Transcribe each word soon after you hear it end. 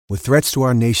With threats to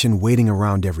our nation waiting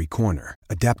around every corner,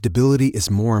 adaptability is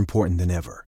more important than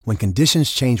ever. When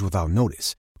conditions change without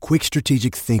notice, quick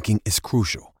strategic thinking is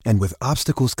crucial. And with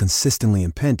obstacles consistently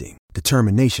impending,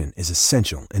 determination is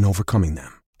essential in overcoming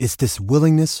them. It's this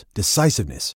willingness,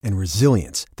 decisiveness, and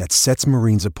resilience that sets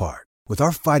Marines apart. With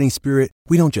our fighting spirit,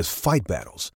 we don't just fight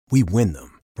battles, we win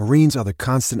them. Marines are the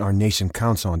constant our nation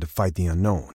counts on to fight the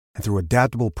unknown. And through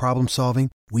adaptable problem solving,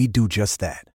 we do just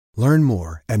that. Learn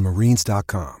more at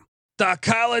marines.com. The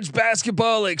College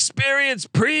Basketball Experience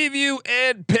Preview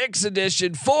and Picks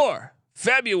Edition for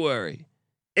February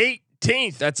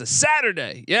 18th. That's a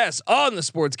Saturday. Yes, on the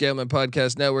Sports Gambling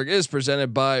Podcast Network is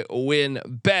presented by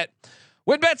WynnBET.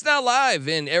 WynnBET's now live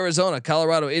in Arizona,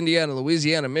 Colorado, Indiana,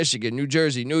 Louisiana, Michigan, New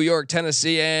Jersey, New York,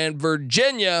 Tennessee, and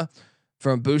Virginia.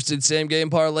 From boosted same game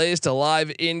parlays to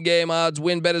live in-game odds,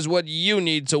 WynnBET is what you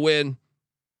need to win.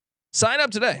 Sign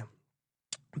up today.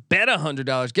 Bet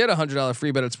 $100. Get $100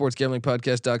 free bet at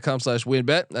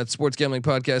sportsgamblingpodcast.com/WynnBET. That's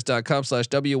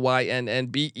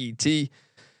sportsgamblingpodcast.com/WYNNBET.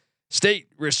 State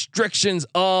restrictions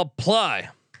apply.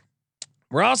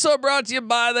 We're also brought to you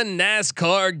by the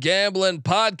NASCAR Gambling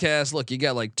Podcast. Look, you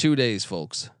got like 2 days,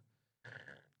 folks.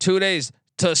 2 days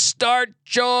to start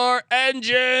your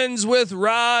engines with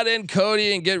Rod and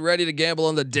Cody and get ready to gamble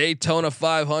on the Daytona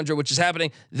 500, which is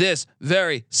happening this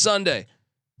very Sunday.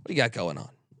 What do you got going on?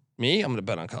 Me, I'm going to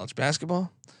bet on college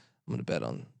basketball. I'm going to bet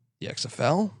on the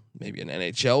XFL, maybe an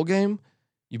NHL game.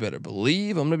 You better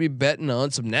believe I'm going to be betting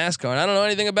on some NASCAR. And I don't know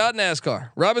anything about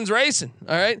NASCAR. Robin's racing.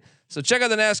 All right. So check out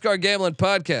the NASCAR Gambling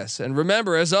Podcast. And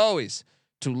remember, as always,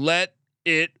 to let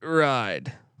it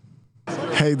ride.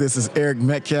 Hey, this is Eric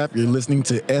Metcalf. You're listening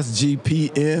to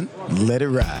SGPN. Let it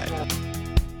ride.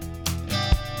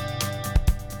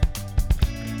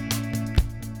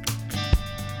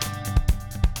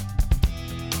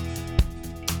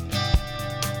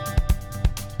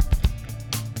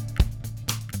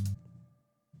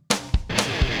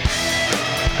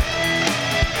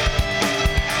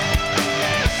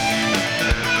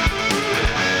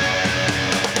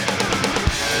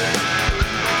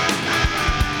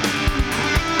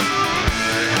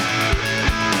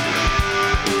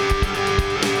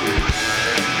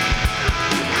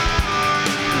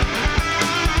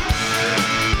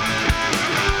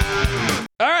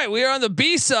 We are on the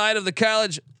B side of the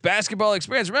college basketball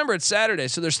experience. Remember, it's Saturday,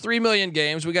 so there's 3 million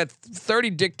games. We got 30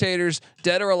 dictators,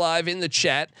 dead or alive, in the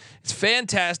chat. It's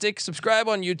fantastic. Subscribe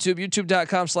on YouTube,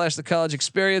 youtube.com/the college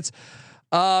experience.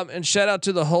 And shout out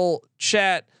to the whole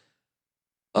chat.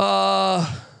 Darrell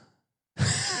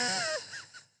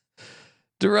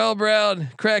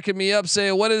Brown cracking me up,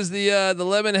 saying, "What is the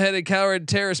lemon-headed coward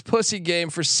terrorist pussy game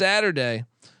for Saturday?"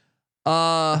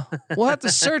 We'll have to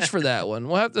search for that one.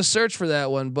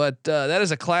 But that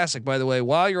is a classic, by the way.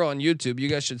 While you're on YouTube, you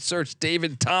guys should search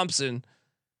David Thompson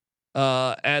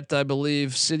at, I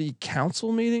believe, city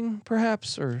council meeting,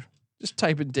 perhaps, or just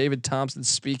type in David Thompson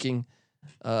speaking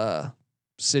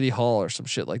city hall or some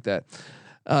shit like that.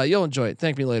 You'll enjoy it.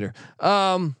 Thank me later.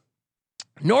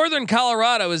 Northern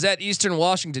Colorado is at Eastern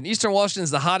Washington. Eastern Washington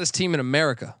is the hottest team in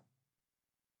America.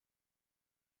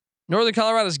 Northern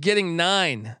Colorado is getting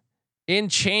 9 in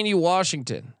Cheney,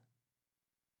 Washington.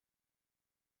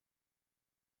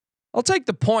 I'll take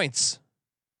the points,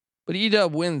 but EW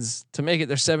wins to make it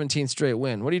their 17th straight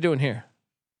win. What are you doing here?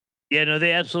 Yeah, no,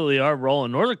 they absolutely are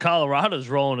rolling. Northern Colorado's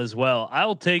rolling as well. I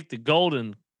will take the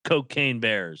Golden Cocaine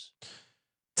Bears.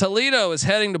 Toledo is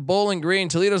heading to Bowling Green.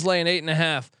 Toledo's laying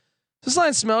 8.5. Does this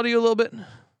line smell to you a little bit?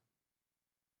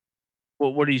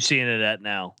 What are you seeing it at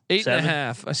now?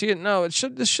 8.5. I see it. No,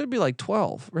 this should be like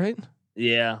 12, right?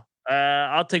 Yeah.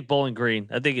 I'll take Bowling Green.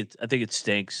 I think it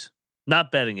stinks. Not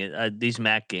betting it. These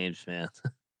MAC games, man.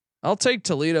 I'll take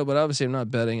Toledo, but obviously I'm not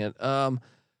betting it.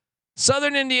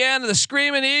 Southern Indiana, the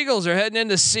Screaming Eagles are heading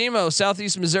into SEMO,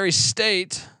 Southeast Missouri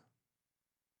State.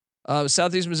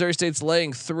 Southeast Missouri State's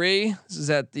laying 3. This is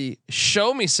at the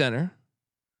Show Me Center.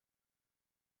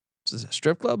 This is a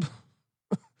strip club.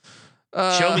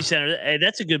 Show Me Center. Hey,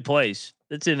 that's a good place.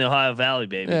 That's in the Ohio Valley,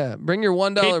 baby. Yeah, bring your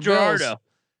 $1 bills.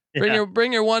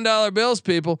 Bring your $1 bills,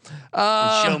 people.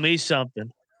 Show me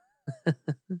something.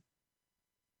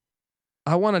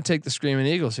 I want to take the Screaming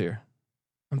Eagles here.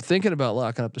 I'm thinking about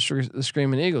locking up the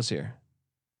Screaming Eagles here.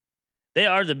 They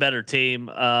are the better team,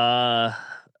 but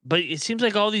it seems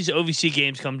like all these OVC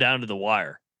games come down to the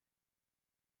wire.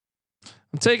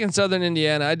 I'm taking Southern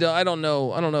Indiana. I don't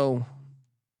know.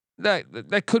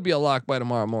 That could be a lock by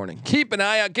tomorrow morning. Keep an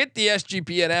eye out. Get the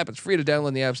SGPN app. It's free to download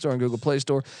in the App Store and Google Play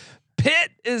Store.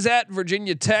 Pitt is at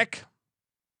Virginia Tech.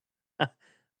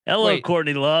 Hello,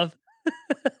 Courtney Love.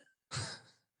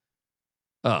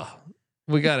 Oh,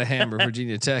 We got to hammer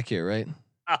Virginia Tech here, right?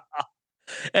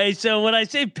 Hey, so when I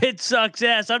say Pitt sucks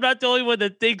ass, I'm not the only one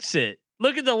that thinks it.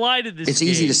 Look at the line of this. It's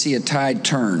easy to see a tide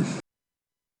turn.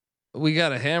 We got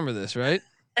to hammer this, right?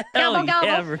 Hell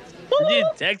yeah,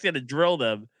 Virginia Tech's gonna drill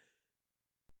them.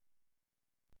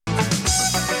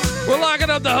 We're locking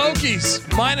up the Hokies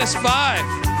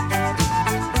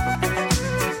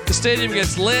 -5. The stadium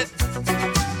gets lit.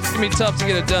 It's gonna be tough to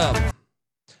get a dub.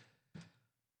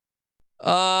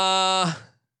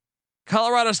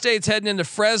 Colorado State's heading into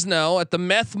Fresno at the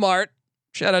Meth Mart.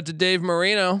 Shout out to Dave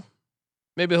Marino.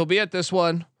 Maybe he'll be at this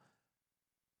one.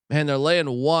 Man, they're laying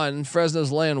 1.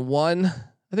 Fresno's laying 1.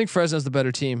 I think Fresno's the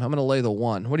better team. I'm going to lay the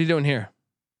 1. What are you doing here?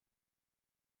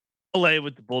 I'll lay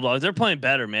with the Bulldogs. They're playing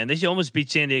better, man. They almost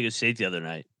beat San Diego State the other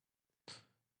night.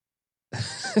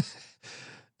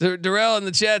 Darrell in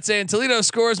the chat saying Toledo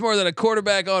scores more than a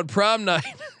quarterback on prom night.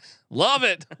 Love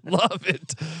it. Love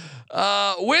it.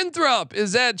 Winthrop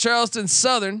is at Charleston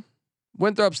Southern.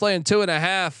 Winthrop's laying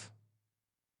 2.5.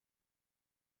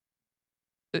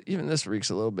 Even this reeks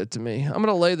a little bit to me. I'm going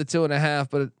to lay the 2.5,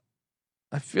 but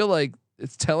I feel like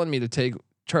it's telling me to take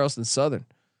Charleston Southern.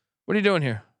 What are you doing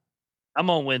here? I'm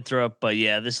on Winthrop, but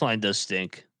yeah, this line does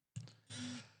stink.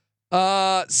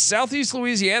 Southeast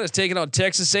Louisiana is taking on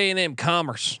Texas A&M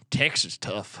Commerce. Texas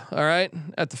tough. All right,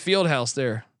 at the field house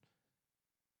there.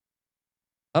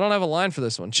 I don't have a line for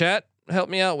this one. Chat, help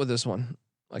me out with this one.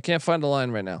 I can't find a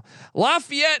line right now.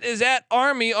 Lafayette is at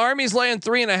Army. Army's laying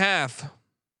 3.5.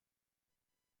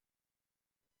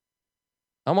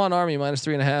 I'm on Army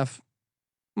 -3.5.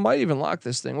 Might even lock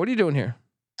this thing. What are you doing here?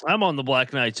 I'm on the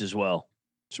Black Knights as well.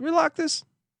 Should we lock this?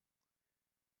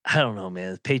 I don't know,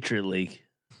 man. You're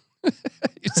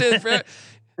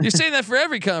saying that for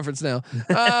every conference now.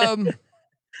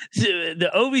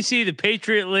 The OVC, the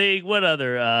Patriot League, what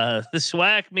other? The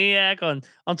SWAC, MEAC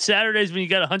on Saturdays when you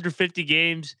got 150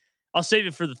 games. I'll save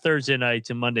it for the Thursday nights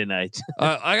and Monday nights.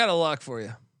 I got a lock for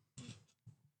you.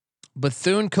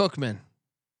 Bethune-Cookman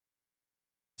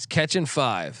is catching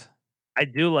 5. I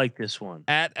do like this one.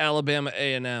 At Alabama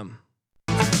A&M.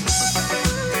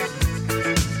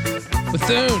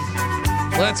 Bethune,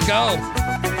 let's go.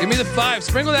 Give me the 5.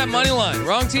 Sprinkle that money line.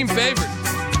 Wrong team favored.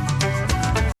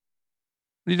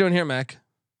 What are you doing here, Mac?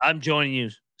 I'm joining you.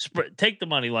 Take the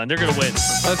money line. They're going to win.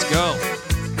 Let's go.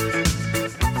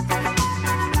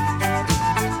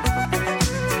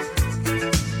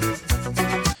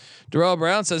 Darrell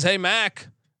Brown says, "Hey Mac,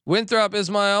 Winthrop is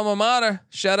my alma mater.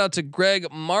 Shout out to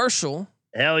Greg Marshall."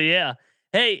 Hell yeah.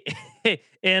 Hey,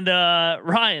 and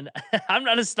Ryan, I'm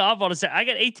not a stop on a set. I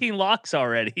got 18 locks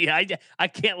already. I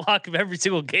can't lock up every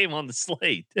single game on the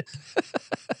slate.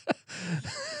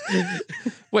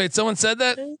 Wait, someone said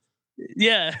that?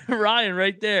 Yeah, Ryan,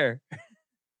 right there.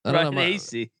 I don't know.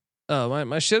 AC. Oh,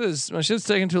 my shit's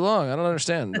taking too long. I don't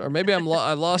understand, or maybe I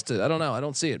lost it. I don't know. I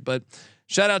don't see it. But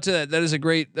shout out to that. That is a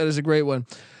great one.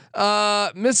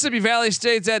 Mississippi Valley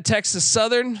State's at Texas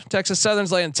Southern. Texas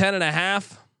Southern's laying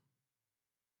 10.5.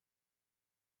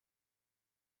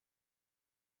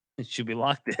 Should we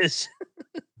lock this?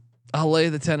 I'll lay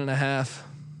the 10.5.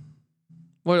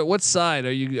 What side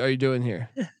are you doing here?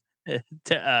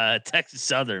 Texas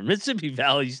Southern. Mississippi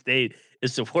Valley State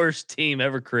is the worst team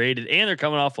ever created, and they're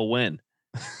coming off a win.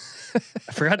 I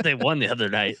forgot they won the other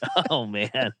night. Oh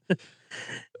man.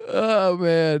 Oh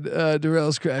man,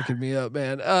 Darrell's cracking me up,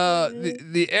 man.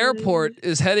 The airport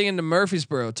is heading into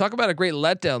Murfreesboro. Talk about a great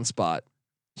letdown spot.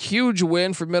 Huge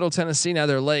win for Middle Tennessee. Now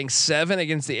they're laying 7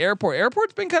 against the airport.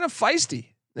 Airport's been kind of feisty.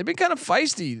 They've been kind of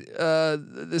feisty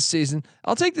this season.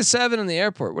 I'll take the 7 in the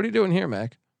airport. What are you doing here,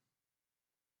 Mac?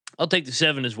 I'll take the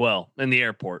 7 as well in the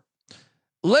airport.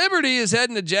 Liberty is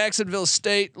heading to Jacksonville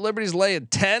State. Liberty's laying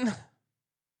 10.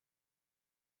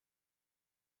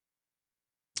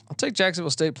 I'll take Jacksonville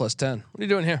State +10. What are you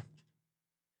doing here?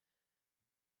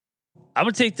 I'm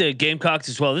gonna take the Gamecocks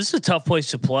as well. This is a tough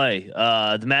place to play.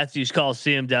 The Matthews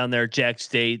Coliseum down there at Jack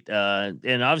State,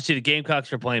 and obviously the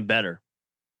Gamecocks are playing better.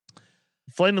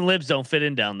 Flaming Libs don't fit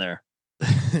in down there.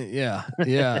 yeah.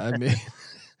 I mean,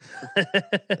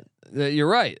 you're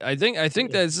right. I think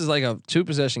that this is like a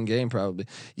 2-possession game probably.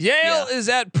 Yale is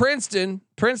at Princeton.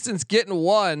 Princeton's getting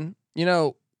 1. You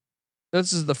know,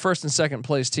 this is the first and second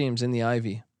place teams in the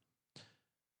Ivy.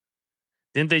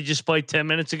 Didn't they just play 10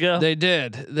 minutes ago? They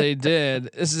did.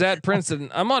 This is at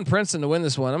Princeton. I'm on Princeton to win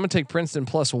this one. I'm gonna take Princeton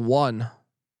 +1.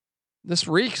 This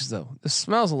reeks though. This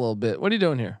smells a little bit. What are you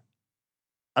doing here?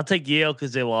 I'll take Yale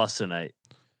because they lost tonight.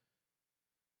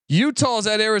 Utah's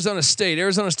at Arizona State.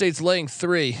 Arizona State's laying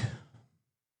 3.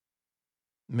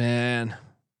 Man,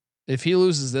 if he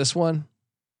loses this one,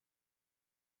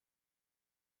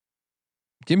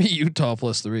 give me Utah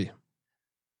 +3.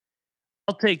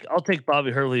 I'll take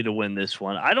Bobby Hurley to win this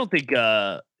one. I don't think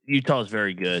Utah is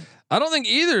very good. I don't think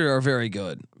either are very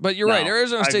good. But you're right.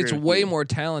 Arizona State's way more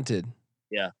talented.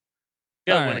 Yeah.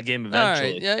 Gotta win a game eventually.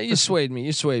 All right. Yeah, you swayed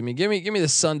me. Give me the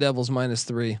Sun Devils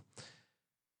 -3.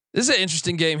 This is an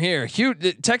interesting game here.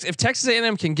 If Texas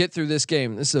A&M can get through this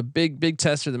game, this is a big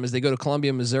test for them as they go to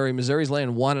Columbia, Missouri. Missouri's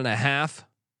laying 1.5.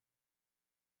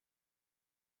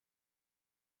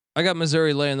 I got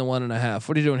Missouri laying the 1.5.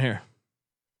 What are you doing here?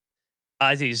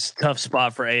 I think it's a tough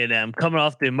spot for A&M. Coming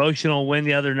off the emotional win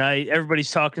the other night, everybody's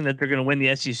talking that they're going to win the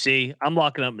SEC. I'm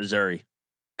locking up Missouri.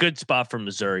 Good spot for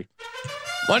Missouri.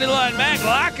 Moneyline Mac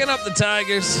locking up the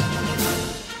Tigers.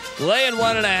 Laying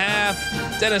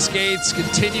 1.5. Dennis Gates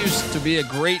continues to be a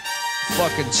great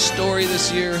fucking story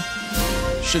this year.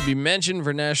 Should be mentioned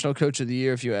for National Coach of the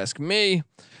Year if you ask me.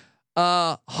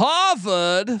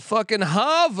 Harvard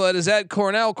is at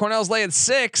Cornell. Cornell's laying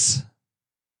 6.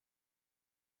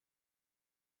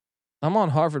 I'm on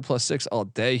Harvard +6 all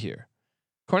day here.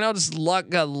 Cornell just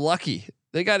got lucky.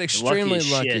 They got extremely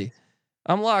lucky.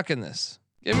 I'm locking this.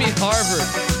 Give me Harvard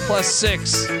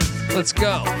 +6. Let's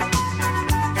go.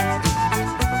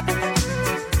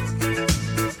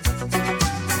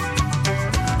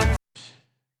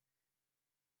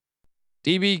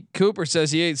 DB Cooper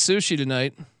says he ate sushi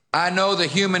tonight. I know the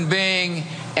human being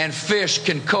and fish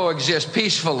can coexist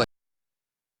peacefully.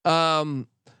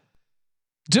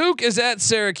 Duke is at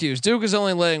Syracuse. Duke is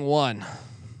only laying 1.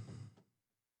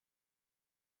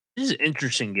 This is an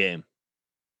interesting game.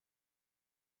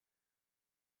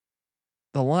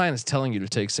 The line is telling you to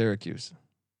take Syracuse.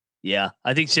 Yeah,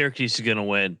 I think Syracuse is going to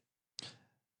win.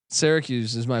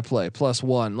 Syracuse is my play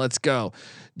 +1. Let's go.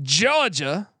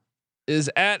 Georgia is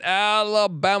at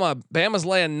Alabama. Bama's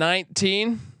laying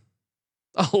 19.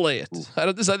 I'll lay it.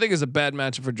 I think it's a bad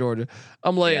matchup for Georgia.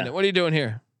 I'm laying it. What are you doing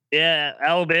here? Yeah,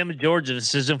 Alabama, Georgia.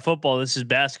 This isn't football. This is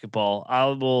basketball.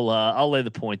 I'll lay the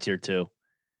points here too.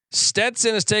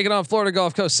 Stetson is taking on Florida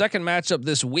Gulf Coast. Second matchup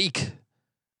this week.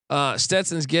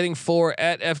 Stetson's getting 4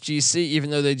 at FGC, even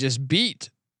though they just beat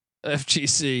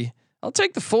FGC. I'll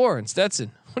take the 4 in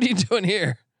Stetson. What are you doing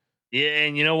here? Yeah,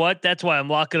 and you know what? That's why I'm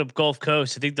locking up Gulf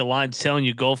Coast. I think the line's telling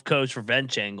you Gulf Coast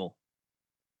revenge angle.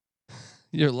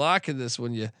 You're locking this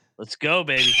one, you. Let's go,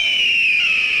 baby.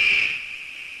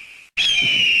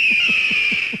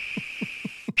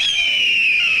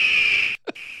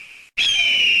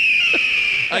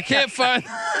 I can't find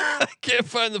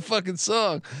the fucking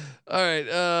song. All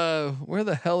right, where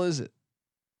the hell is it?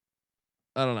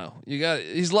 I don't know.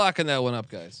 He's locking that one up,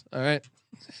 guys. All right.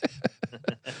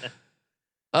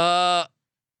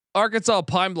 Arkansas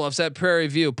Pine Bluffs at Prairie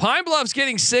View. Pine Bluffs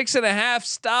getting 6.5.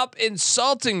 Stop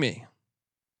insulting me.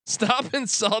 Stop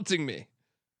insulting me.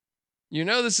 You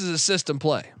know this is a system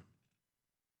play.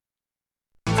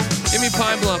 Give me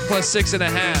Pine Bluff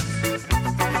 +6.5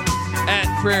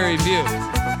 at Prairie View.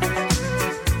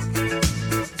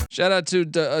 Shout out to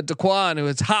Daquan who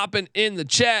is hopping in the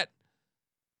chat.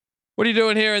 What are you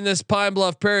doing here in this Pine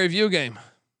Bluff Prairie View game?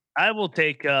 I will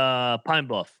take Pine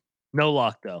Bluff. No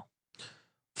lock though.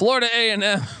 Florida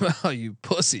A&M. Oh, you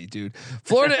pussy, dude.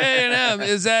 Florida A&M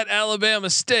is at Alabama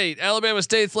State. Alabama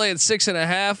State's laying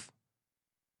 6.5.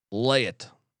 Lay it.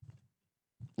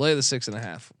 Lay the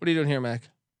 6.5. What are you doing here, Mac?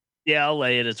 Yeah, I'll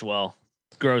lay it as well.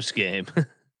 Gross game.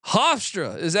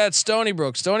 Hofstra is at Stony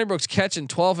Brook. Stony Brook's catching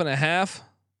 12.5.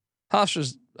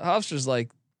 Hofstra's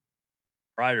like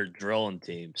Ryder drilling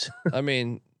teams. I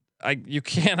mean, you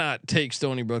cannot take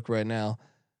Stony Brook right now.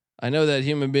 I know that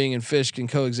human being and fish can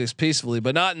coexist peacefully,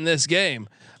 but not in this game.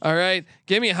 All right,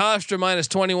 give me Hofstra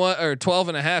 -21 or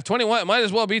 12.5. 21 might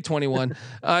as well be 21.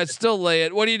 I'd still lay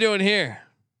it. What are you doing here?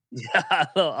 Yeah,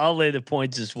 I'll lay the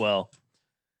points as well.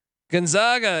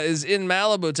 Gonzaga is in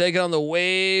Malibu taking on the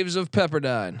Waves of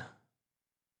Pepperdine.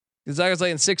 Gonzaga's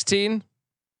laying 16.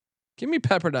 Give me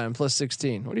Pepperdine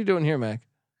 +16. What are you doing here, Mac?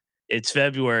 It's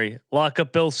February. Lock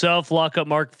up Bill Self. Lock up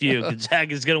Mark Few.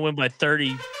 Gonzaga's going to win by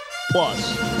 30+.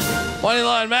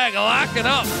 Moneyline Mac locking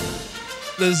up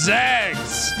the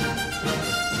Zags.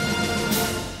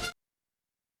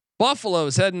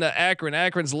 Buffalo's heading to Akron.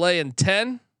 Akron's laying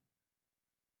 10.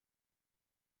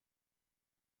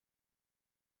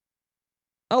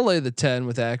 I'll lay the 10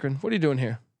 with Akron. What are you doing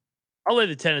here? I'll lay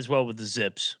the 10 as well with the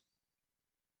Zips.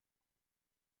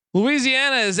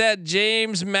 Louisiana is at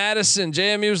James Madison.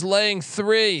 JMU's laying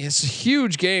 3. It's a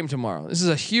huge game tomorrow. This is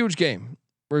a huge game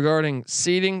regarding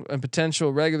seeding and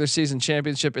potential regular season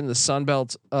championship in the Sun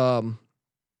Belt. I'm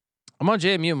on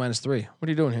JMU -3. What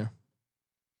are you doing here?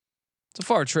 It's a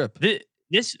far trip.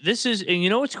 This is, and you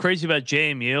know what's crazy about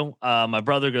JMU? My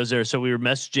brother goes there, so we were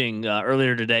messaging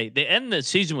earlier today. They end the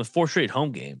season with 4 straight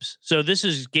home games. So this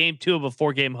is game 2 of a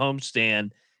 4-game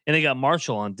homestand, and they got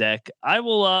Marshall on deck.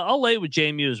 I'll lay it with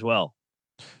JMU as well.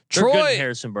 They're Troy, good in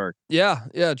Harrisonburg.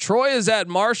 Yeah. Troy is at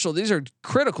Marshall. These are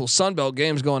critical Sunbelt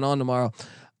games going on tomorrow.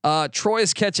 Troy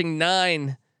is catching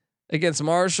 9 against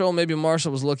Marshall. Maybe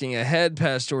Marshall was looking ahead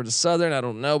past Georgia Southern. I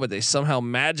don't know, but they somehow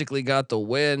magically got the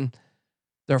win.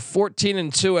 They're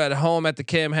 14-2 at home at the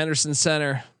Cam Henderson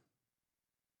Center.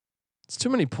 It's too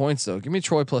many points though. Give me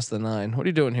Troy plus the 9. What are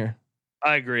you doing here?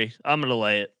 I agree. I'm going to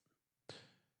lay it.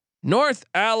 North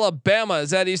Alabama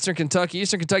is at Eastern Kentucky.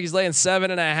 Eastern Kentucky's laying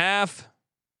 7.5.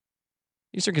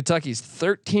 Eastern Kentucky's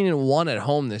 13-1 at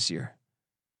home this year.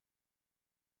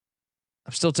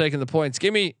 I'm still taking the points.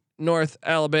 Give me North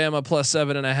Alabama plus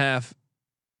 7.5.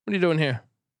 What are you doing here?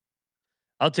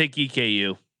 I'll take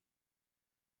EKU.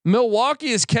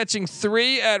 Milwaukee is catching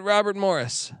 3 at Robert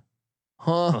Morris.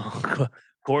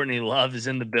 Courtney Love is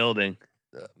in the building.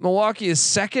 Milwaukee is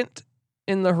 2nd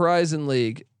in the Horizon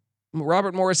League.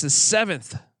 Robert Morris is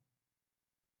 7th.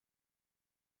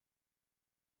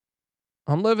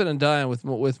 I'm living and dying with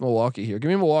Milwaukee here. Give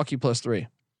me Milwaukee plus 3.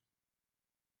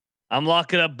 I'm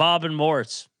locking up Bob and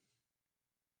Morris.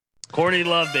 Courtney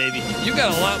Love, baby. You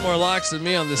got a lot more locks than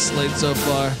me on this slate so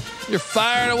far. You're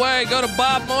firing away. Go to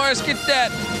Bob Morris. Get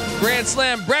that Grand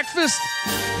Slam breakfast.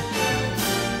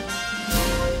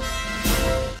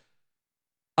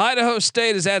 Idaho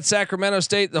State is at Sacramento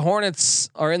State. The Hornets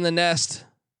are in the nest.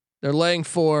 They're laying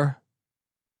 4.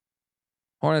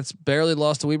 Hornets barely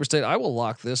lost to Weber State. I will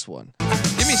lock this one.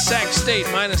 Give me Sac State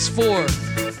minus 4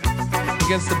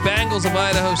 against the Bengals of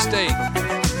Idaho State.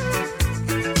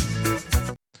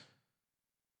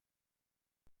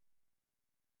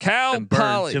 Cal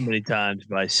Poly. Too many times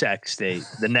by Sac State.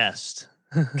 The nest.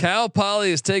 Cal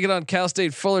Poly is taking on Cal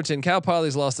State Fullerton. Cal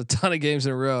Poly's lost a ton of games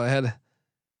in a row. I had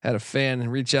a fan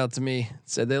reach out to me,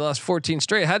 said they lost 14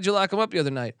 straight. How'd you lock them up the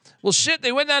other night? Well, shit,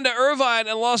 they went down to Irvine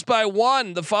and lost by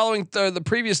 1 the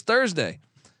previous Thursday.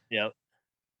 Yep.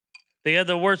 They had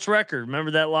the worst record.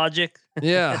 Remember that logic?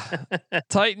 Yeah.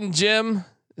 Titan Gym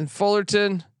in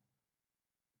Fullerton.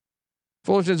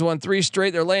 Fullerton's won 3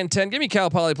 straight. They're laying 10. Give me Cal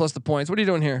Poly plus the points. What are you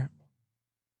doing here?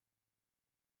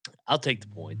 I'll take the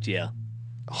points. Yeah.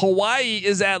 Hawaii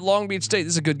is at Long Beach State.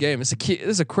 This is a good game. This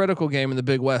is a critical game in the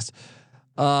Big West.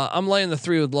 I'm laying the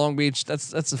 3 with Long Beach.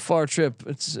 That's a far trip.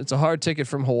 It's a hard ticket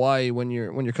from Hawaii when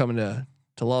you're coming to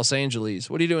Los Angeles.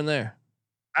 What are you doing there?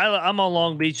 I'm on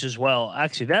Long Beach as well.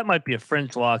 Actually, that might be a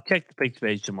fringe lock. Check the picks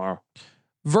page tomorrow.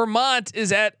 Vermont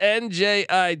is at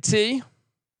NJIT.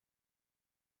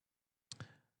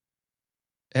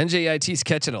 NJIT's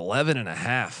catching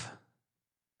 11.5.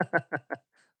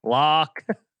 Lock.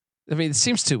 I mean, it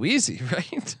seems too easy,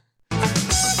 right?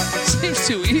 Seems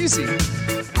too easy.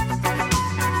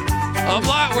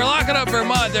 We're locking up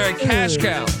Vermont. They're a cash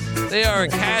cow. They are a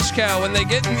cash cow. When they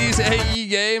get in these AE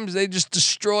games, they just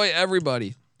destroy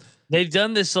everybody. They've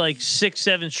done this like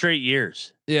 6-7 straight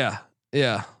years. Yeah.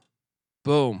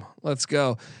 Boom. Let's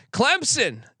go.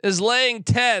 Clemson is laying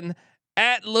 10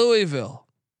 at Louisville.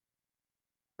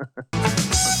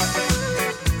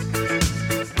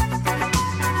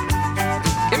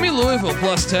 Give me Louisville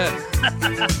plus 10.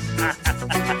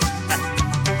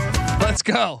 Let's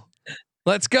go.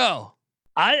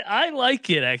 I like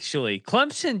it actually.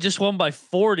 Clemson just won by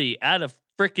 40 out of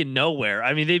freaking nowhere.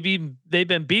 I mean, they've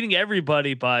been beating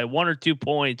everybody by 1 or 2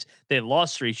 points. They've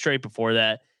lost 3 straight before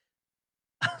that.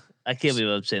 I can't believe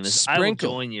I'm saying this. I will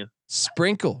join you.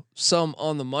 Sprinkle some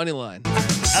on the money line.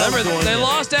 Remember, they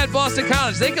lost at Boston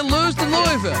College. They can lose to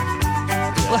Louisville.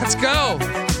 Let's go.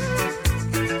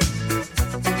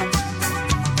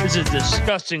 This is a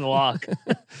disgusting lock.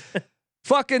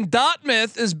 Fucking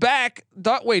Dartmouth is back.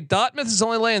 Dartmouth is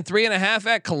only laying 3.5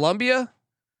 at Columbia.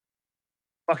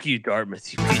 Fuck you,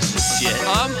 Dartmouth, you piece of shit.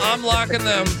 I'm locking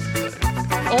them.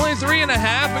 Only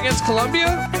 3.5 against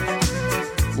Columbia.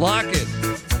 Lock it.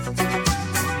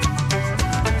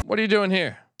 What are you doing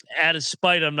here? Out of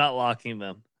spite, I'm not locking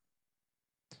them.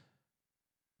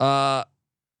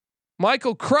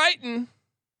 Michael Crichton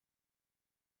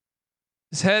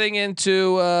is heading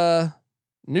into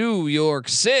New York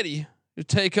City to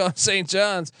take on St.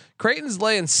 John's. Creighton's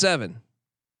laying 7.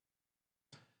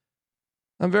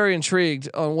 I'm very intrigued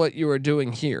on what you are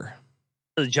doing here.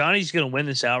 So Johnny's going to win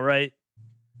this outright.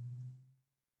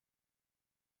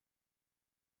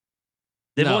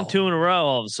 They've won 2 in a row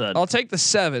all of a sudden. I'll take the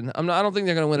 7. I don't think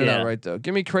they're going to win it outright though.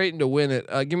 Give me Creighton to win it.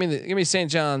 Give me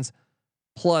St. John's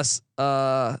plus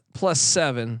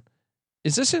 7.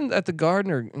 Is this at the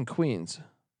Garden or in Queens?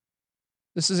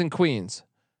 This is in Queens.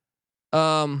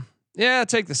 Yeah,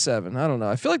 take the 7. I don't know.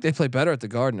 I feel like they play better at the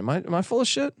Garden. Am I full of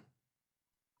shit?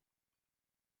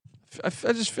 I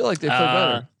just feel like they play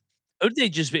better.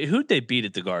 Who'd they beat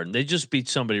at the Garden? They just beat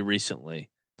somebody recently.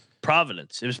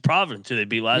 Providence. It was Providence who they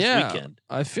beat last weekend.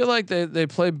 I feel like they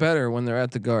play better when they're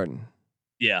at the Garden.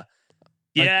 Yeah.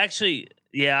 Yeah, actually,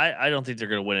 yeah, I don't think they're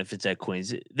going to win if it's at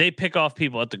Queens. They pick off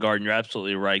people at the Garden. You're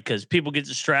absolutely right, because people get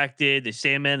distracted. They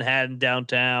stay in Manhattan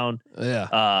downtown.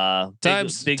 Yeah. Big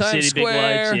city,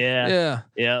 Square. big lights.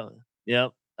 Yeah.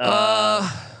 Yep.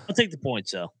 I'll take the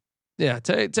points though. Yeah,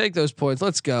 take those points.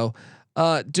 Let's go.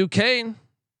 Duquesne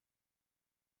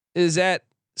is at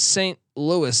St.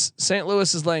 Louis. St.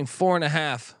 Louis is laying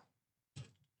 4.5.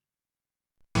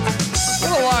 I'm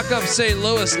gonna lock up St.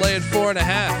 Louis laying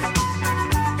 4.5.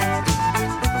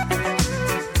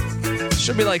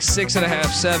 Should be like 6.5,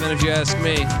 7 if you ask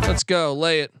me. Let's go.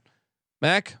 Lay it.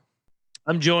 Mac?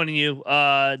 I'm joining you.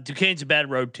 Duquesne's a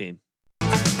bad road team.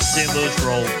 St. Louis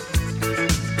roll.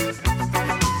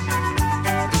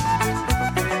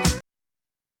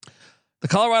 The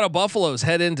Colorado Buffaloes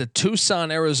head into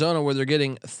Tucson, Arizona, where they're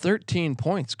getting 13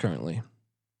 points currently.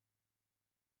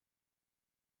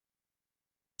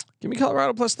 Give me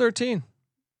Colorado plus 13.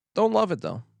 Don't love it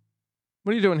though.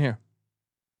 What are you doing here?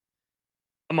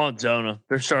 I'm on Zona.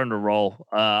 They're starting to roll.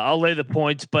 I'll lay the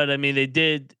points, but I mean they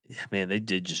did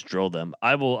just drill them.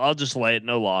 I'll just lay it,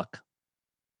 no lock.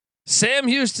 Sam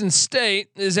Houston State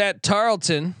is at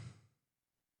Tarleton.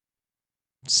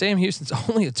 Sam Houston's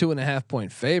only a 2.5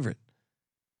 point favorite.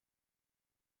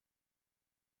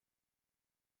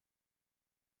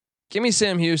 Give me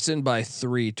Sam Houston by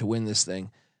 3 to win this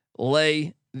thing.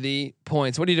 Lay the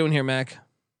points. What are you doing here, Mac?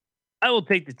 I will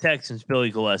take the Texans, Billy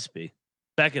Gillespie.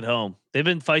 Back at home. They've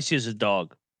been feisty as a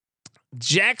dog.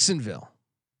 Jacksonville.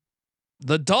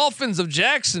 The Dolphins of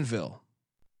Jacksonville.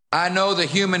 I know the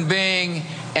human being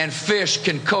and fish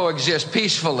can coexist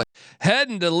peacefully.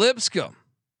 Heading to Lipscomb.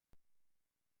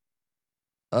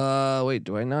 Wait,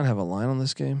 do I not have a line on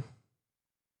this game?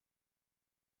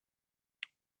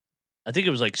 I think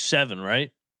it was like 7,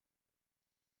 right?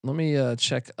 Let me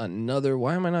check another.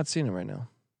 Why am I not seeing it right now?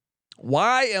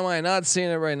 Why am I not seeing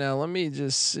it right now? Let me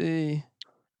just see.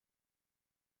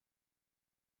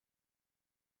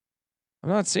 I'm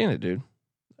not seeing it, dude.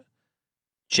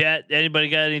 Chat, anybody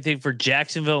got anything for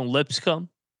Jacksonville and Lipscomb?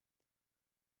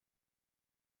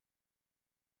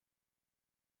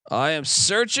 I am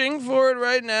searching for it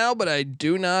right now, but I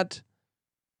do not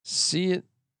see it.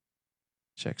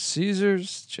 Check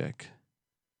Caesars. Check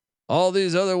all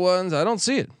these other ones. I don't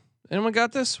see it. Anyone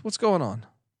got this? What's going on?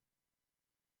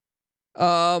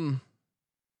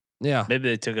 Yeah. Maybe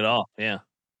they took it off. Yeah.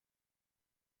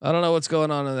 I don't know what's going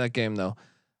on in that game though.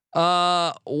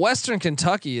 Western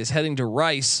Kentucky is heading to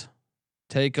Rice,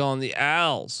 take on the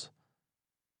Owls.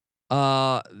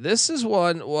 This is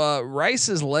one. Rice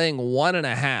is laying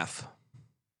 1.5.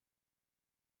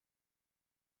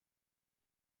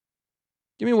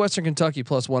 Give me Western Kentucky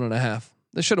plus 1.5.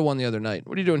 They should have won the other night.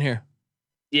 What are you doing here?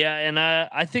 Yeah, and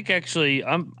I think actually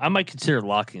I might consider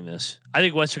locking this. I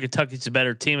think Western Kentucky's a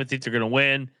better team. I think they're going to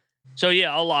win. So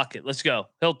yeah, I'll lock it. Let's go.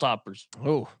 Hilltoppers.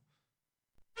 Oh.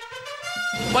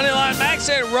 Moneyline Max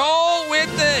said roll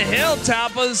with the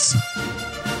Hilltoppers.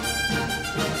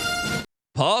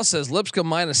 Paul says Lipscomb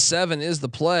 -7 is the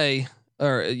play,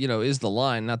 or is the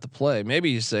line, not the play.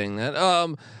 Maybe he's saying that.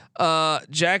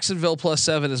 Jacksonville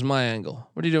 +7 is my angle.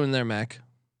 What are you doing there, Mac?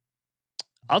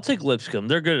 I'll take Lipscomb.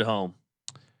 They're good at home.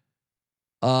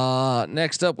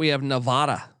 Next up we have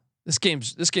Nevada. This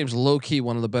game's low key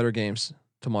one of the better games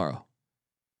tomorrow.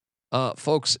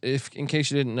 Folks, in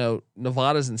case you didn't know,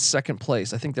 Nevada's in second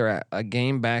place. I think they're at a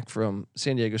game back from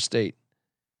San Diego State.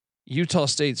 Utah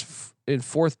State's in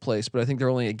fourth place, but I think they're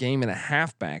only a game and a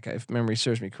half back. If memory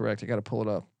serves me correct, I got to pull it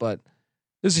up. But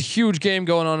this is a huge game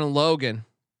going on in Logan.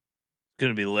 It's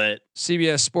gonna be lit.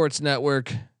 CBS Sports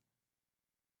Network.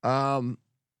 I'm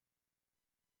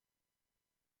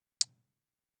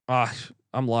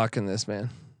locking this, man.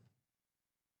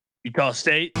 Utah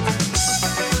State.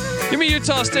 Give me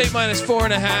Utah State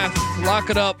 -4.5. Lock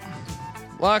it up.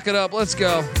 Lock it up. Let's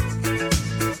go.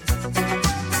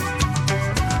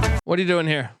 What are you doing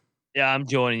here? Yeah, I'm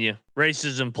joining you.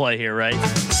 Racism play here, right?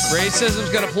 Racism's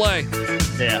gonna play.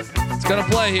 Yeah, it's gonna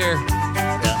play here.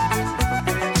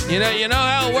 Yeah. You know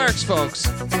how it works, folks.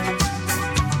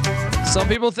 Some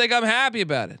people think I'm happy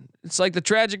about it. It's like the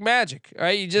tragic magic, all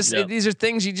right? These are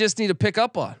things you just need to pick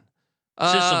up on.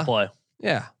 System play.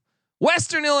 Yeah.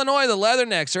 Western Illinois, the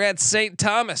Leathernecks are at St.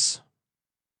 Thomas.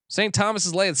 St. Thomas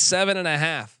is laying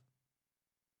 7.5.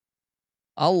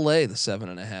 I'll lay the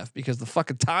 7.5 because the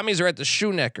fucking Tommies are at the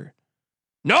Shoenecker.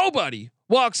 Nobody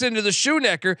walks into the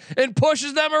Shoenecker and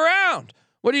pushes them around.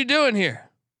 What are you doing here?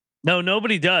 No,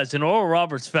 nobody does. And Oral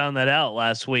Roberts found that out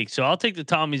last week. So I'll take the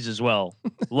Tommies as well.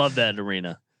 Love that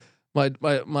arena.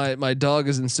 My dog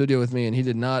is in studio with me, and he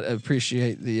did not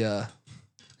appreciate the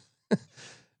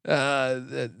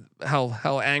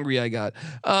how angry I got.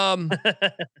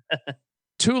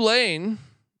 Tulane.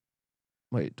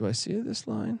 Wait, do I see this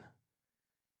line?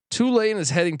 Tulane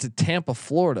is heading to Tampa,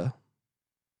 Florida.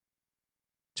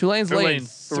 Tulane's laying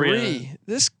 3.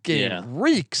 This game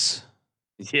reeks.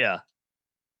 Yeah.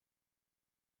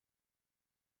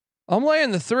 I'm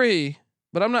laying the 3,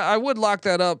 but I'm not. I would lock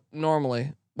that up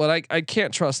normally, but I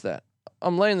can't trust that.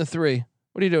 I'm laying the 3.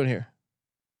 What are you doing here?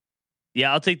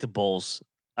 Yeah, I'll take the Bulls.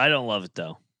 I don't love it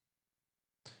though.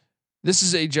 This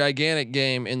is a gigantic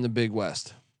game in the Big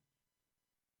West.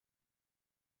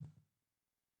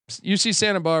 UC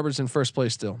Santa Barbara's in first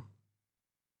place still.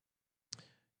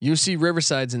 UC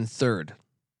Riverside's in third.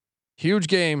 Huge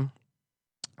game.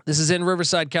 This is in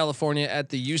Riverside, California at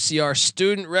the UCR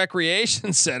Student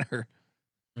Recreation Center.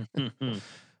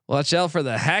 Watch out for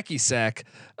the hacky sack.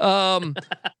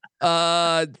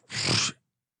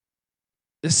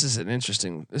 This is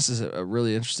a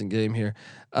really interesting game here.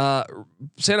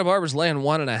 Santa Barbara's laying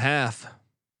 1.5.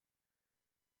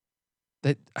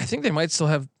 I think they might still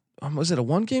have. Was it a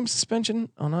 1-game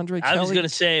suspension on Andre Kelly? I was going to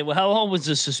say, well, how long was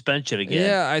the suspension again?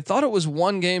 Yeah, I thought it was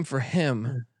 1 game for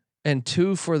him and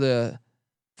 2 for the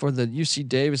UC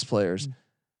Davis players.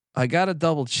 I got to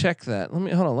double check that.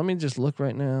 Hold on. Let me just look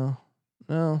right now.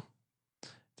 No, it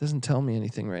doesn't tell me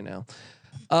anything right now.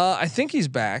 I think he's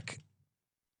back.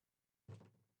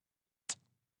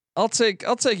 I'll take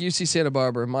UC Santa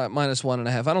Barbara minus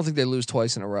 1.5. I don't think they lose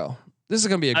twice in a row. This is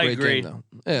going to be a great game though.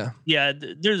 Yeah. Yeah.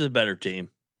 There's a better team.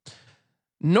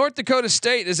 North Dakota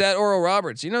State is at Oral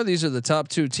Roberts. You know, these are the top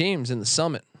 2 teams in the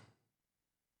Summit.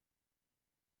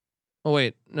 Oh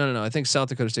wait, no. I think South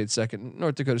Dakota State's second.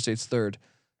 North Dakota State's third.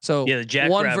 So yeah, the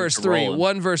 1 versus 3.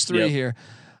 1 versus 3 here.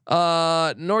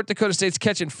 North Dakota State's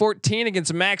catching 14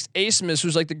 against Max Asmus,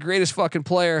 who's like the greatest fucking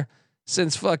player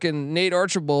since fucking Nate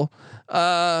Archibald. What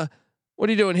are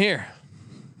you doing here?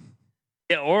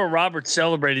 Yeah, Oral Roberts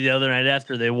celebrated the other night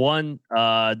after they won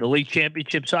the league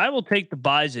championship. So I will take the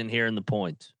Bison here in the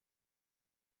points.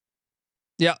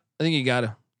 Yeah, I think you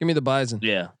gotta give me the Bison.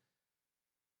 Yeah.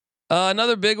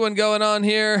 Another big one going on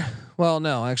here. Well,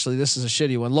 no, actually, this is a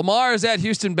shitty one. Lamar is at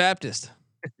Houston Baptist.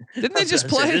 Didn't they just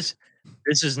play?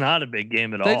 This is not a big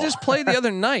game at all. They just played the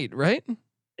other night, right?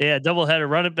 Yeah, doubleheader.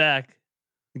 Run it back.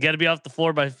 You got to be off the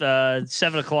floor by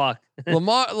 7:00.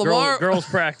 Lamar girls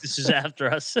practice is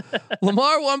after us.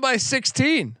 Lamar won by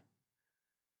 16.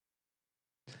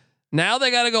 Now they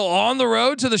got to go on the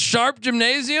road to the Sharp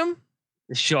Gymnasium.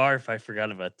 The Sharp. I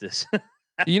forgot about this.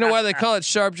 You know why they call it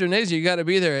Sharp Gymnasium? You got to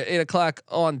be there at 8:00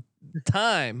 on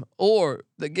time, or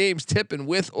the game's tipping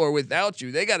with or without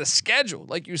you. They got a schedule,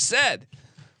 like you said.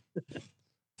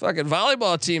 Fucking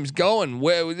volleyball team's going.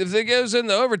 Where if it goes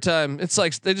into overtime, it's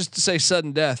like they just say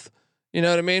sudden death. You know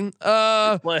what I mean?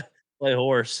 Play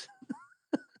horse.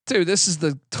 Dude, this is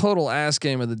the total ass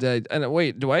game of the day. And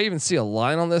wait, do I even see a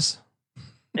line on this?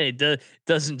 Hey,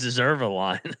 doesn't deserve a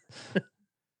line.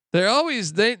 They're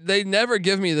always they never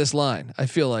give me this line. I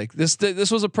feel like this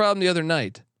was a problem the other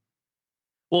night.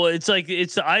 Well, it's like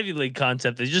it's the Ivy League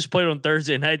concept. They just played on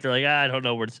Thursday night. They're like, I don't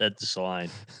know where to set this line.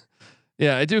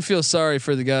 Yeah, I do feel sorry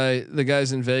for the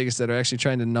guys in Vegas that are actually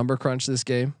trying to number crunch this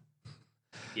game.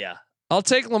 Yeah, I'll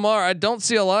take Lamar. I don't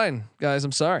see a line, guys.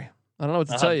 I'm sorry. I don't know what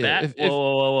to tell you.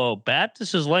 Whoa!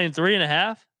 Baptist is laying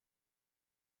 3.5.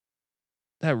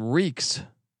 That reeks.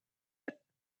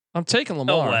 I'm taking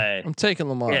Lamar. No way. I'm taking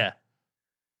Lamar. Yeah,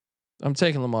 I'm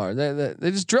taking Lamar.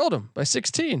 They just drilled him by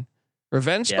 16.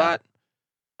 Revenge spot.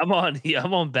 I'm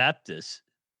on Baptist.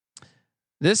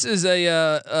 This is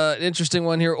a interesting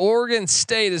one here. Oregon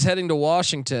State is heading to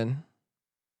Washington.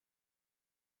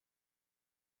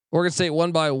 Oregon State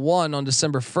won by 1 on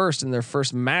December 1st in their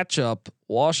first matchup.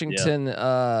 Washington,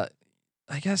 I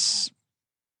guess,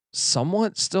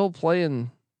 somewhat still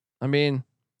playing. I mean,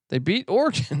 they beat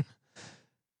Oregon.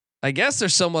 I guess they're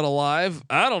somewhat alive.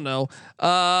 I don't know.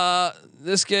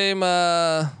 This game.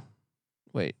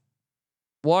 Wait,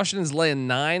 Washington's laying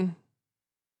 9.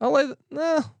 I'll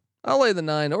lay the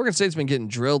 9. Oregon State's been getting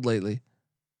drilled lately.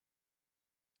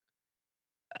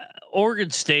 Oregon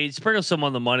State, sprinkle some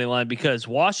on the money line because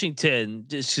Washington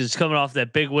is coming off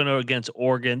that big winner against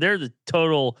Oregon. They're the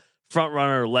total front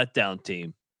runner letdown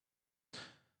team.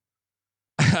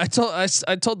 I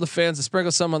told the fans to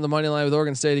sprinkle some on the money line with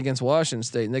Oregon State against Washington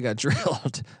State, and they got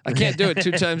drilled. I can't do it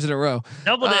 2 times in a row.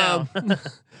 Double down.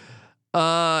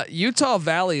 Utah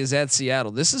Valley is at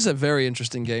Seattle. This is a very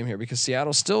interesting game here because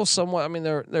Seattle's still somewhat. I mean,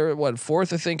 they're what,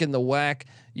 fourth, I think, in the WAC.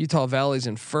 Utah Valley's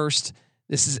in first.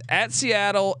 This is at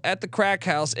Seattle at the Crack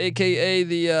House, aka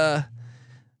the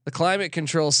Climate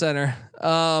Control Center.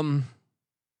 Man,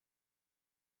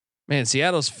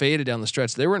 Seattle's faded down the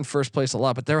stretch. They were in first place a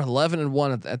lot, but they're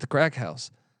 11-1 at the Crack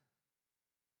House.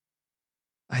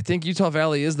 I think Utah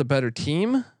Valley is the better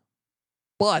team,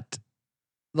 but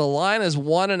the line is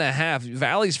 1.5.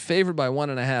 Valley's favored by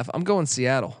 1.5. I'm going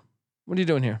Seattle. What are you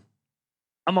doing here?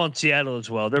 I'm on Seattle as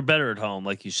well. They're better at home,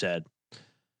 like you said.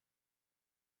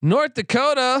 North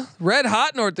Dakota, red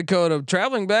hot North Dakota,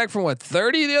 traveling back from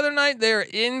 30 the other night. They're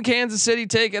in Kansas City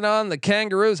taking on the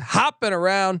Kangaroos, hopping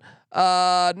around.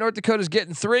 North Dakota's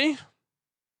getting 3.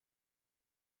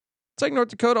 Take North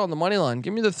Dakota on the money line.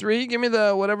 Give me the 3. Give me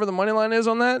the whatever the money line is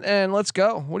on that, and let's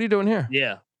go. What are you doing here?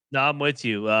 Yeah, no, I'm with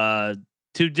you.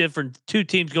 Two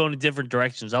teams going in different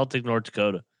directions. I'll take North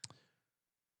Dakota.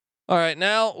 All right,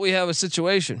 now we have a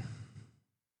situation.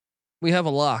 We have a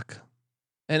lock,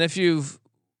 and if you've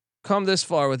come this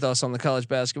far with us on the College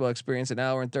Basketball Experience, an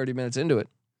hour and 30 minutes into it,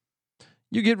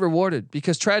 you get rewarded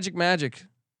because Tragic Magic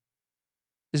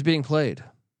is being played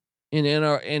in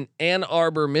Ann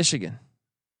Arbor, Michigan.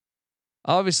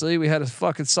 Obviously, we had a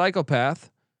fucking psychopath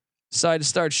decide to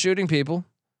start shooting people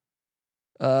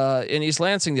in East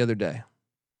Lansing the other day.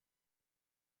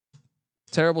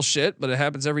 Terrible shit, but it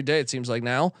happens every day, it seems like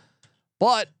now.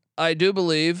 But I do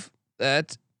believe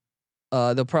that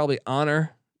they'll probably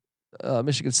honor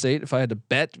Michigan State if I had to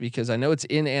bet, because I know it's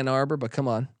in Ann Arbor, but come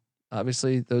on.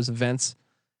 Obviously, those events,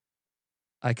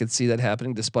 I could see that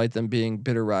happening despite them being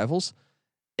bitter rivals.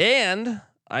 And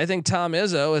I think Tom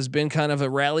Izzo has been kind of a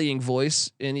rallying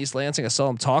voice in East Lansing. I saw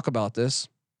him talk about this.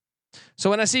 So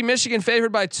when I see Michigan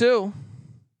favored by 2,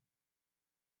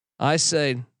 I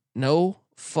say no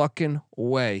fucking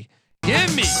way.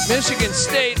 Give me Michigan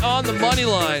State on the money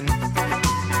line.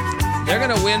 They're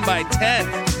going to win by 10.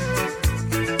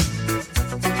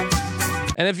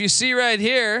 And if you see right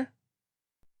here,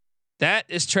 that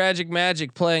is Tragic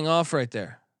Magic playing off right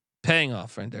there. Paying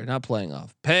off right there. Not playing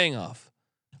off. Paying off.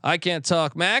 I can't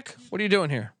talk. Mac, what are you doing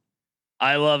here?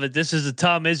 I love it. This is a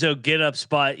Tom Izzo get up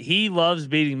spot. He loves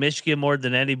beating Michigan more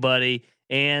than anybody.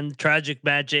 And Tragic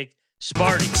Magic,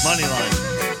 Sparty, money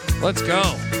line. Let's go.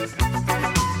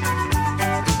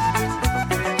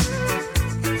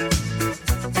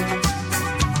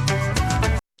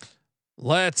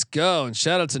 Let's go. And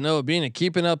shout out to Noah Bina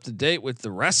keeping up to date with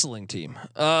the wrestling team.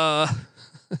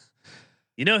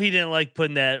 You know, he didn't like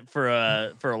putting that for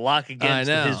a lock against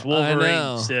his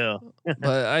Wolverines too.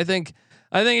 But I think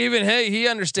even he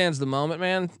understands the moment,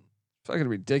 man. Fucking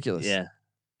ridiculous. Yeah.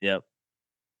 Yep.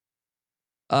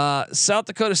 South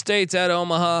Dakota State's at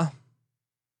Omaha.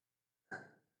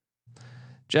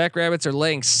 Jackrabbits are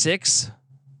laying 6.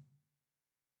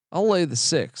 I'll lay the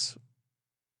 6.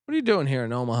 What are you doing here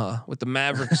in Omaha with the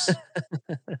Mavericks?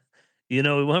 You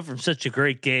know, we went from such a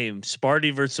great game,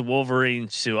 Sparty versus the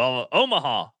Wolverines, to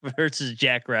Omaha versus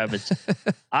Jackrabbits.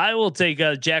 I will take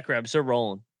Jackrabbits. They're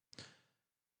rolling.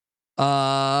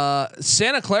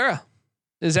 Santa Clara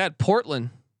is at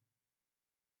Portland.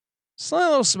 It's not a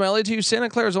little smelly to you. Santa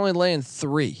Clara is only laying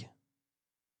 3.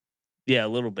 Yeah, a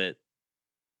little bit.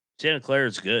 Santa Clara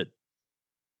is good.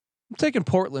 I'm taking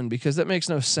Portland because that makes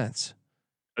no sense.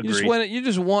 Agreed. You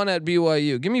just won at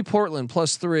BYU. Give me Portland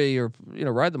 +3,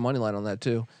 or ride the money line on that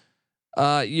too.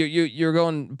 You're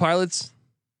going Pilots?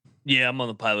 Yeah, I'm on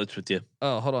the Pilots with you.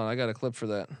 Oh, hold on. I got a clip for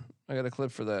that.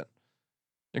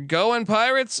 You're going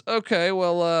Pirates? Okay,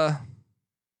 well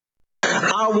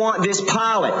I want this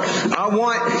pilot.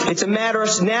 It's a matter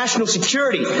of national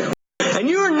security. And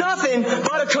you're nothing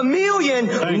but a chameleon,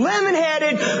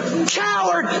 lemon-headed,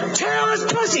 coward, terrorist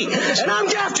pussy. And I'm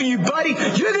after you, buddy.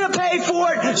 You're going to pay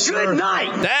for it. Good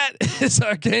night. That is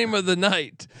our game of the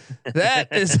night.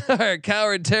 That is our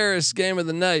coward terrorist game of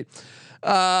the night.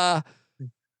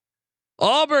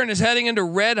 Auburn is heading into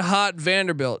red hot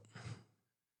Vanderbilt.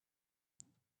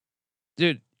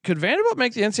 Dude, could Vanderbilt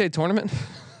make the NCAA tournament?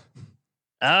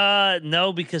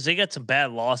 No, because they got some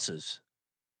bad losses.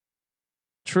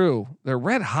 True. They're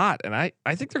red hot, and I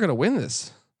think they're going to win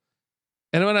this.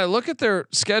 And when I look at their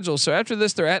schedule, so after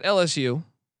this, they're at LSU,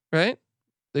 right?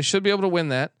 They should be able to win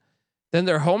that. Then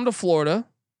they're home to Florida.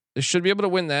 They should be able to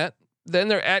win that. Then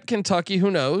they're at Kentucky,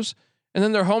 who knows? And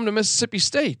then they're home to Mississippi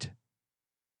State.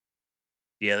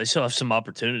 Yeah, they still have some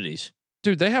opportunities.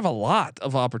 Dude, they have a lot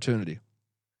of opportunity.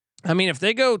 I mean, if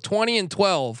they go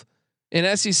 20-12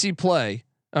 in SEC play,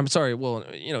 I'm sorry, well,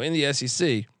 in the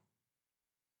SEC,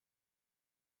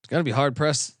 it's going to be hard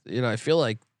pressed. I feel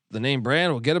like the name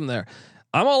brand will get them there.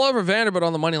 I'm all over Vanderbilt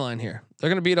on the money line here. They're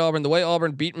going to beat Auburn the way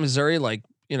Auburn beat Missouri, like,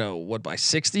 by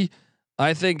 60.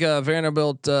 I think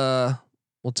Vanderbilt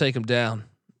will take them down.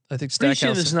 I think Stackhouse. What are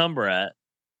you seeing this number at?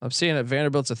 I'm seeing that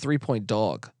Vanderbilt's a 3-point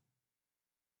dog.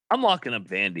 I'm locking up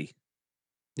Vandy.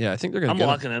 Yeah, I think they're going to. I'm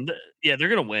locking them. Yeah, they're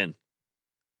going to win.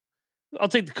 I'll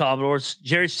take the Commodores.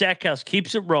 Jerry Stackhouse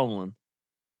keeps it rolling.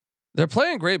 They're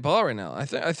playing great ball right now. I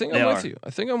think I'm with you. I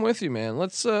think I'm with you, man.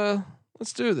 Let's do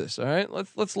this. All right.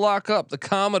 Let's lock up the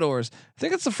Commodores. I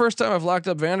think it's the first time I've locked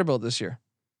up Vanderbilt this year.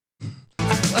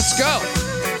 Let's go.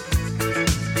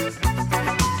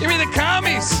 Give me the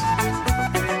commies.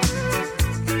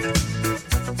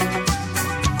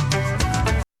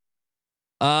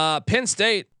 Penn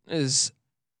State is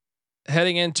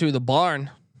heading into the barn.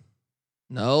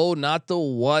 No, not the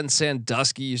one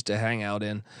Sandusky used to hang out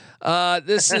in.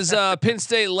 This is Penn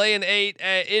State laying 8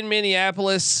 in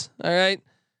Minneapolis. All right.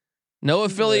 No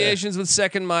affiliations with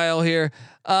Second Mile here.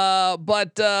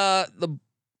 But this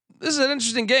is an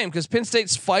interesting game because Penn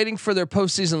State's fighting for their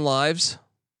postseason lives.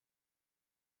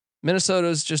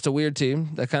 Minnesota's just a weird team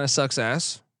that kind of sucks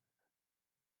ass.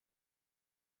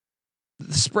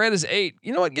 The spread is 8.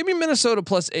 You know what? Give me Minnesota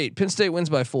 +8. Penn State wins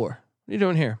by 4. What are you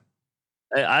doing here?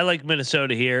 I like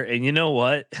Minnesota here, and you know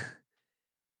what?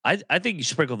 I think you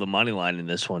sprinkle the money line in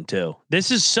this one too.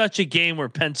 This is such a game where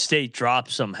Penn State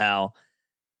drops somehow.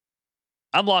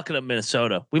 I'm locking up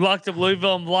Minnesota. We locked up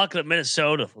Louisville. I'm locking up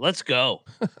Minnesota. Let's go.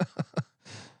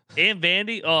 And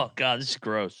Vandy. Oh God, this is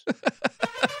gross.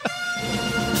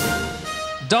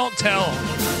 Don't tell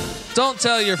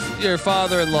your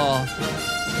father-in-law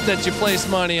that you placed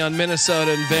money on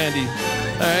Minnesota and Vandy.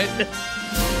 All right.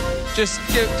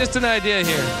 Just an idea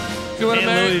here. If you want to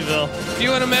marry Louisville, if you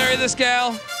want to marry this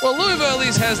gal, well, Louisville at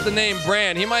least has the name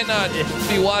brand. He might not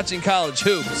be watching college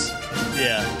hoops.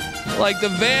 Yeah, like the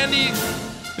Vandy.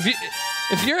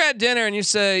 If you're at dinner and you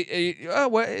say,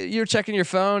 you're checking your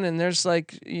phone and there's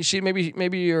like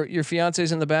maybe your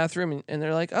fiance's in the bathroom and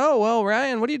they're like, oh well,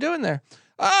 Ryan, what are you doing there?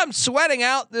 I'm sweating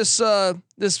out this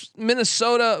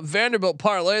Minnesota Vanderbilt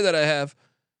parlay that I have.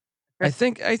 I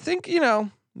think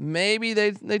maybe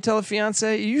they tell a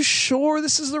fiance, you sure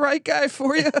this is the right guy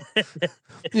for you?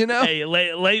 Hey,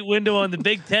 late window on the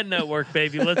Big Ten Network,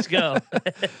 baby. Let's go.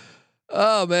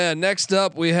 Oh man. Next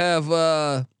up we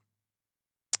have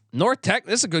North Tech.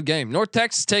 This is a good game. North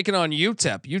Texas taking on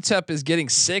UTEP. UTEP is getting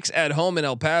 6 at home in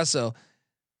El Paso.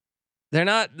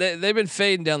 They've been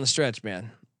fading down the stretch,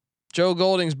 man. Joe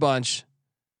Golding's bunch.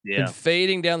 Been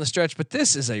fading down the stretch, but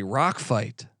this is a rock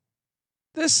fight.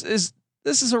 This is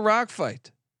a rock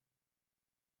fight.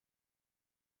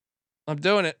 I'm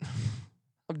doing it.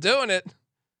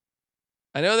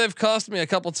 I know they've cost me a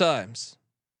couple times,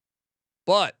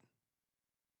 but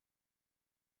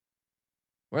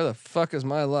where the fuck is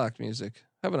my lock music?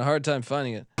 Having a hard time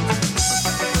finding it.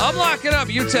 I'm locking up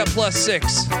UTEP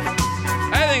 +6.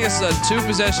 I think it's a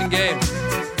 2-possession game.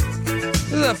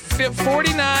 This is a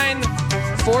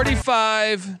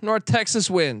 49-45 North Texas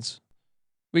wins.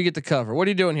 We get the cover. What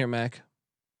are you doing here, Mac?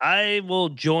 I will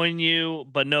join you,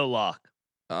 but no lock.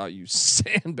 Oh, you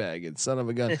sandbagging son of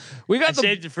a gun. I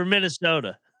saved it for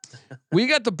Minnesota. We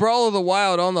got the Brawl of the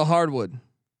Wild on the hardwood.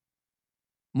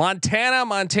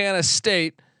 Montana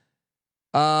State.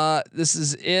 This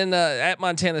is in at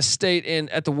Montana State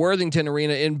at the Worthington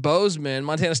Arena in Bozeman.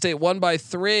 Montana State won by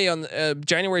 3 on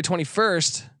January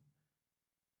 21st.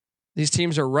 These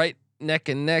teams are right neck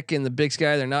and neck in the Big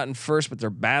Sky. They're not in first, but they're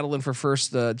battling for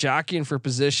first, jockeying for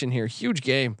position here. Huge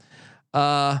game.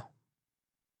 Give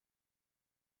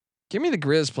me the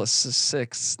Grizz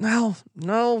 +6.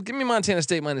 No. Give me Montana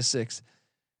State -6.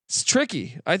 It's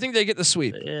tricky. I think they get the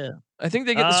sweep. Yeah. I think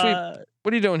they get the sweep.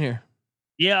 What are you doing here?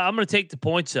 Yeah, I'm going to take the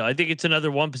points though. I think it's another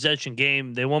 1-possession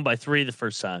game. They won by 3 the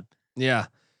first time. Yeah.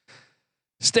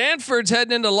 Stanford's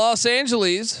heading into Los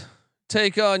Angeles.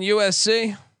 Take on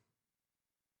USC.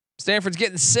 Stanford's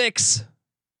getting 6.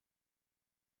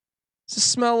 Does this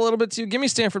smell a little bit to you? Give me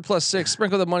Stanford +6.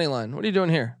 Sprinkle the money line. What are you doing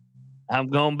here? I'm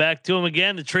going back to them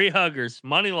again. The Tree Huggers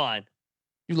money line.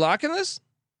 You locking this?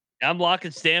 I'm locking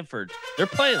Stanford. They're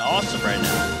playing awesome right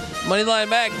now. Money line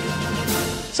back.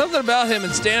 Something about him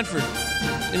in Stanford.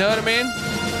 You know what I mean?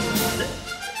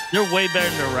 They're way better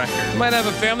than their record. You might have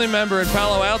a family member in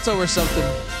Palo Alto or something.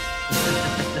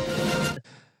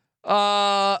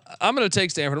 I'm going to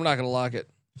take Stanford. I'm not going to lock it.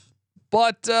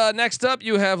 But next up,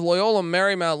 you have Loyola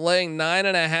Marymount laying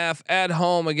 9.5 at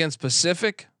home against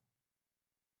Pacific.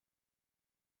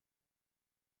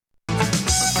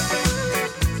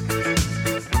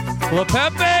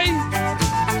 LePepe.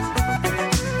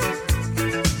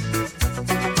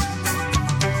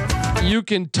 You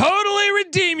can totally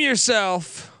redeem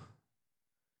yourself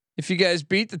if you guys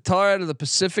beat the tar out of the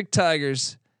Pacific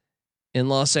Tigers in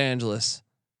Los Angeles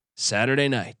Saturday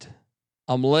night.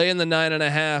 I'm laying the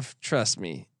 9.5. Trust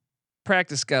me,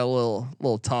 practice got a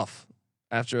little tough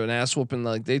after an ass whooping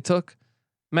like they took.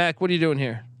 Mac, what are you doing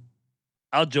here?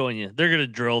 I'll join you. They're gonna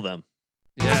drill them.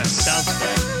 Yes. Sounds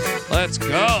good. Let's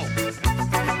go.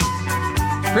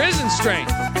 Prison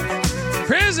strength.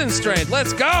 Prison strength.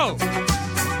 Let's go.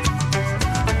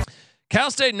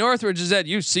 Cal State Northridge is at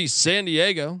UC San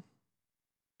Diego.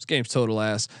 This game's total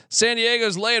ass. San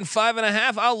Diego's laying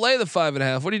 5.5. I'll lay the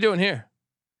 5.5. What are you doing here?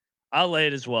 I'll lay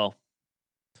it as well.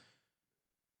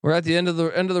 We're at the end of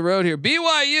the road here.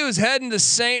 BYU is heading to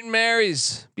St.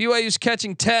 Mary's. BYU's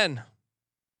catching 10.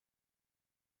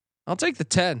 I'll take the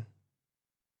 10.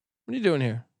 What are you doing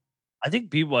here? I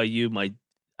think BYU might.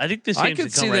 I think this game's I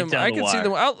could see right them. down I the could wire. see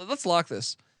them. Let's lock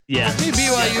this. Yeah. Give me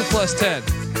BYU plus 10.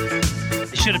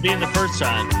 It should have been the first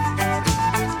time.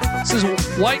 This is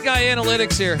white guy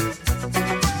analytics here.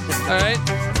 All right.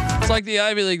 It's like the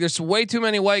Ivy League. There's way too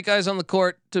many white guys on the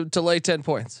court to lay 10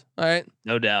 points. All right.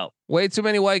 No doubt. Way too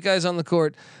many white guys on the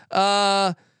court.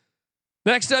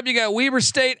 Next up, you got Weber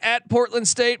State at Portland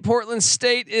State. Portland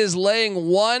State is laying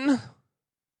 1.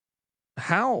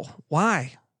 How?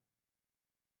 Why?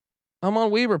 I'm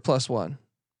on Weber plus 1,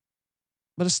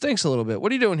 but it stinks a little bit.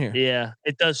 What are you doing here? Yeah,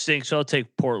 it does stink. So I'll take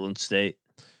Portland State.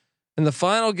 In the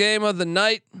final game of the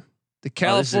night, the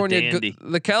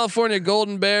California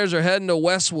Golden Bears are heading to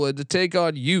Westwood to take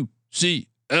on UCLA.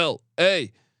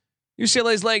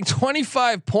 UCLA's laying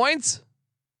 25 points.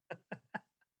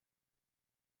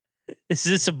 Is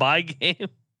this a buy game?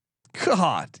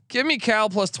 God, give me Cal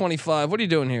plus 25. What are you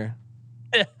doing here?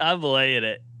 I'm laying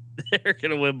it. They're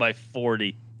gonna win by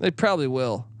 40. They probably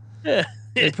will.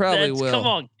 They probably will. Come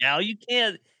on, Cal. You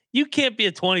can't be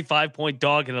a 25-point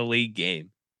dog in a league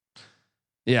game.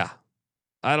 Yeah.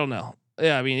 I don't know.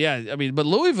 Yeah. I mean, but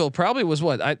Louisville probably was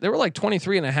they were like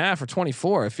 23.5 or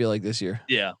 24. I feel like this year.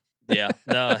 Yeah.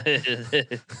 No.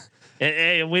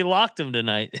 Hey, we locked them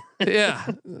tonight. Yeah.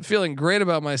 Feeling great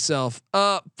about myself.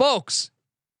 Folks,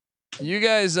 you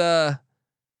guys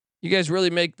really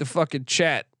make the fucking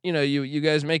chat. You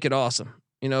guys make it awesome.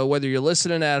 Whether you're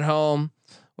listening at home,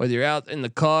 whether you're out in the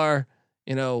car,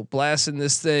 blasting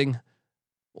this thing,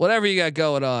 whatever you got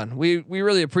going on, we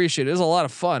really appreciate it. It was a lot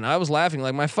of fun. I was laughing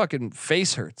like my fucking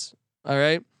face hurts. All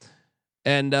right.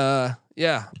 And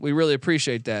yeah, we really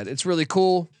appreciate that. It's really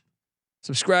cool.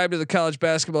 Subscribe to the College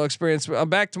Basketball Experience. I'm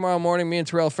back tomorrow morning, me and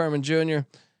Terrell Furman Jr.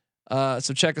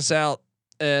 So check us out.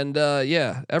 And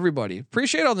yeah, everybody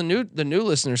appreciate all the new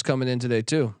listeners coming in today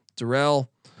too.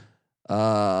 Terrell,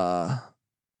 was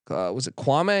it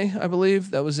Kwame? I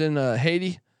believe that was in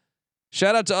Haiti.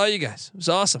 Shout out to all you guys. It was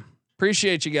awesome.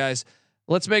 Appreciate you guys.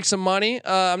 Let's make some money.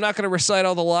 I'm not going to recite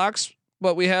all the locks,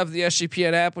 but we have the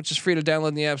SGPN app, which is free to download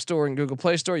in the App Store and Google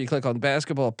Play Store. You click on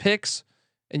basketball picks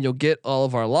and you'll get all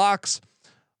of our locks.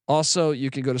 Also,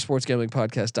 you can go to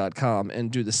sportsgamblingpodcast.com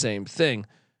and do the same thing.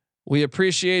 We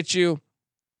appreciate you.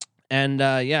 And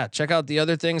yeah, check out the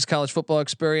other things. College Football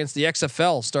Experience. The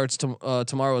XFL starts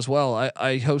tomorrow as well.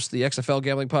 I host the XFL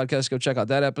Gambling Podcast. Go check out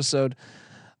that episode.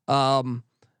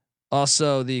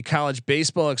 Also, the College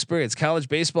Baseball Experience. College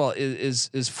baseball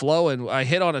is flowing. I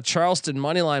hit on a Charleston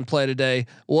moneyline play today.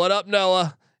 What up,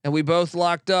 Noah? And we both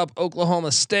locked up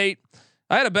Oklahoma State.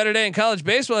 I had a better day in college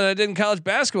baseball than I did in college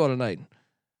basketball tonight.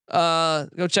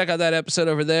 Go check out that episode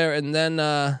over there. And then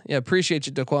yeah, appreciate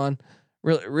you, Daquan.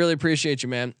 Really appreciate you,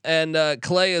 man. And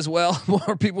Clay as well.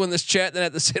 More people in this chat than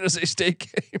at the San Jose State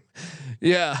game.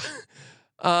 Yeah.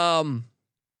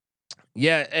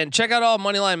 Yeah, and check out all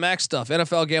Moneyline Max stuff.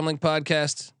 NFL Gambling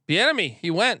Podcast. Bieniemy, he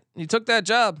went. He took that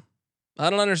job. I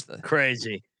don't understand.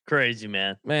 Crazy,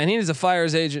 man. Man, he needs to fire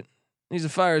his agent. He's a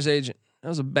fire his agent. That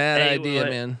was a bad idea,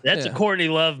 man. That's a Courtney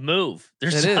Love move.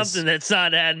 There's something that's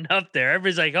not adding up there.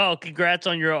 Everybody's like, "Oh, congrats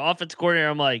on your offense coordinator."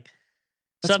 I'm like,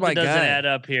 something doesn't add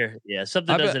up here. Yeah,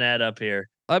 something doesn't add up here.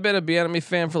 I've been a Bieniemy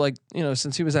fan for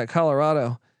since he was at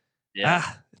Colorado. Yeah,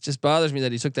 it just bothers me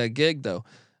that he took that gig though.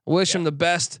 Wish him the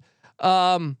best. Check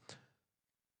out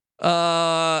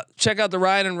the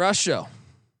Ryan and Rush show,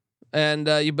 and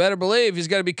you better believe he's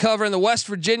going to be covering the West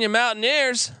Virginia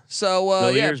Mountaineers. So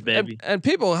yeah, baby. And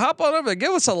people hop on over there,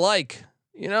 give us a like.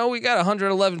 We got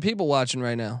 111 people watching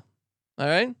right now. All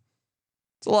right,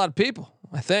 it's a lot of people.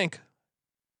 I think.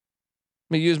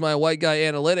 Let me use my white guy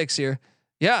analytics here.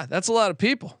 Yeah, that's a lot of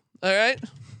people. All right.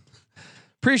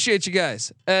 Appreciate you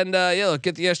guys. And yeah, look,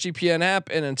 get the SGPN app.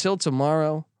 And until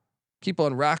tomorrow, keep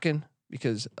on rocking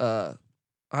because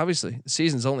obviously the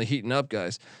season's only heating up,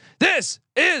 guys. This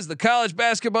is the College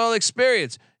Basketball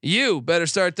Experience. You better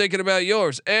start thinking about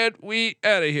yours. And we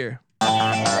out of here.